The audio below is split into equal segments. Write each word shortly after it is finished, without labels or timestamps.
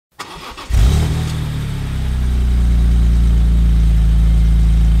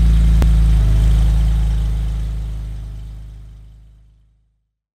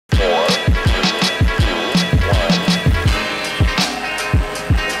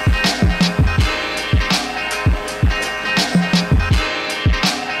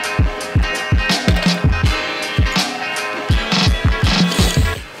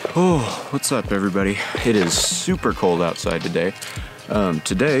What's up, everybody? It is super cold outside today.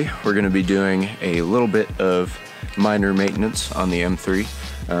 Today we're going to be doing a little bit of minor maintenance on the M3.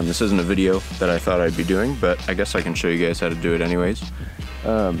 This isn't a video that I thought I'd be doing, but I guess I can show you guys how to do it anyways.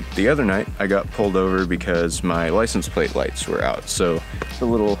 The other night I got pulled over because my license plate lights were out. So the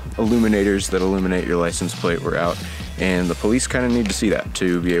little illuminators that illuminate your license plate were out, and the police kind of need to see that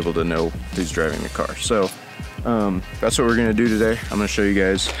to be able to know who's driving the car. So that's what we're gonna do today. I'm gonna show you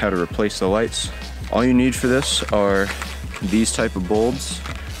guys how to replace the lights. All you need for this are these type of bulbs.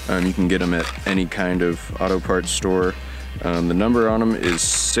 You can get them at any kind of auto parts store. The number on them is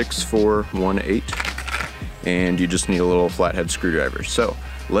 6418, and you just need a little flathead screwdriver. So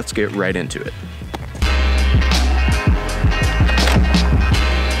let's get right into it.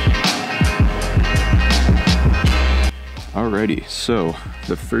 Alrighty, so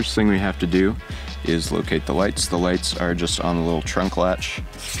the first thing we have to do is locate the lights. The lights are just on the little trunk latch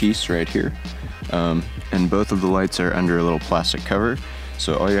piece right here. And both of the lights are under a little plastic cover.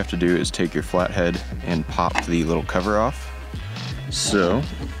 So all you have to do is take your flathead and pop the little cover off. So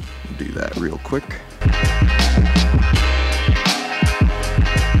we'll do that real quick.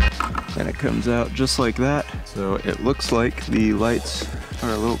 And it comes out just like that. So it looks like the lights are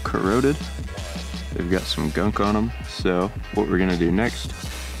a little corroded. They've got some gunk on them. So what we're gonna do next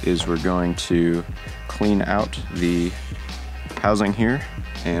is we're going to clean out the housing here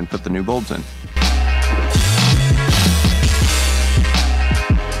and put the new bulbs in.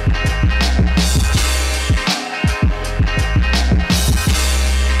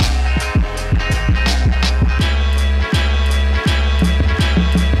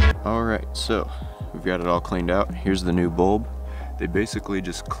 Alright, so we've got it all cleaned out. Here's the new bulb. They basically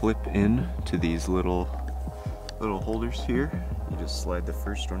just clip in to these little holders here. You just slide the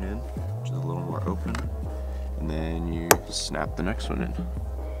first one in, which is a little more open, and then you snap the next one in.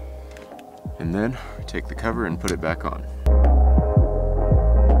 And then take the cover and put it back on.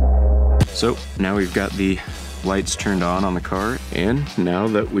 So now we've got the lights turned on the car, and now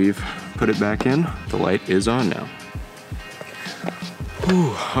that we've put it back in, the light is on now.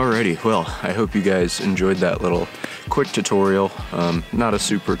 Whew, alrighty, well, I hope you guys enjoyed that little quick tutorial. Not a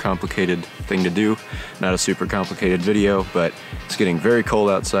super complicated thing to do, not a super complicated video, but it's getting very cold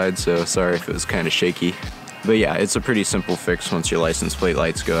outside, so sorry if it was kind of shaky. But yeah, it's a pretty simple fix once your license plate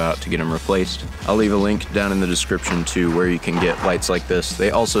lights go out to get them replaced. I'll leave a link down in the description to where you can get lights like this.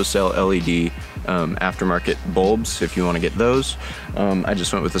 They also sell LED aftermarket bulbs if you want to get those. I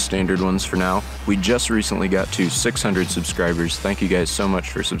just went with the standard ones for now. We just recently got to 600 subscribers. Thank you guys so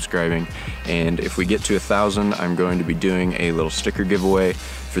much for subscribing. And if we get to 1,000, I'm going to be doing a little sticker giveaway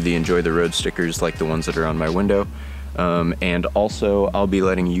for the Enjoy the Road stickers like the ones that are on my window. And also I'll be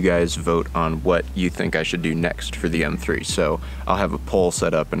letting you guys vote on what you think I should do next for the M3. So I'll have a poll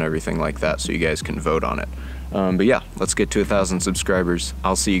set up and everything like that so you guys can vote on it. But yeah, let's get to 1,000 subscribers.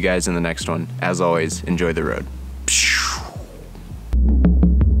 I'll see you guys in the next one. As always, enjoy the road.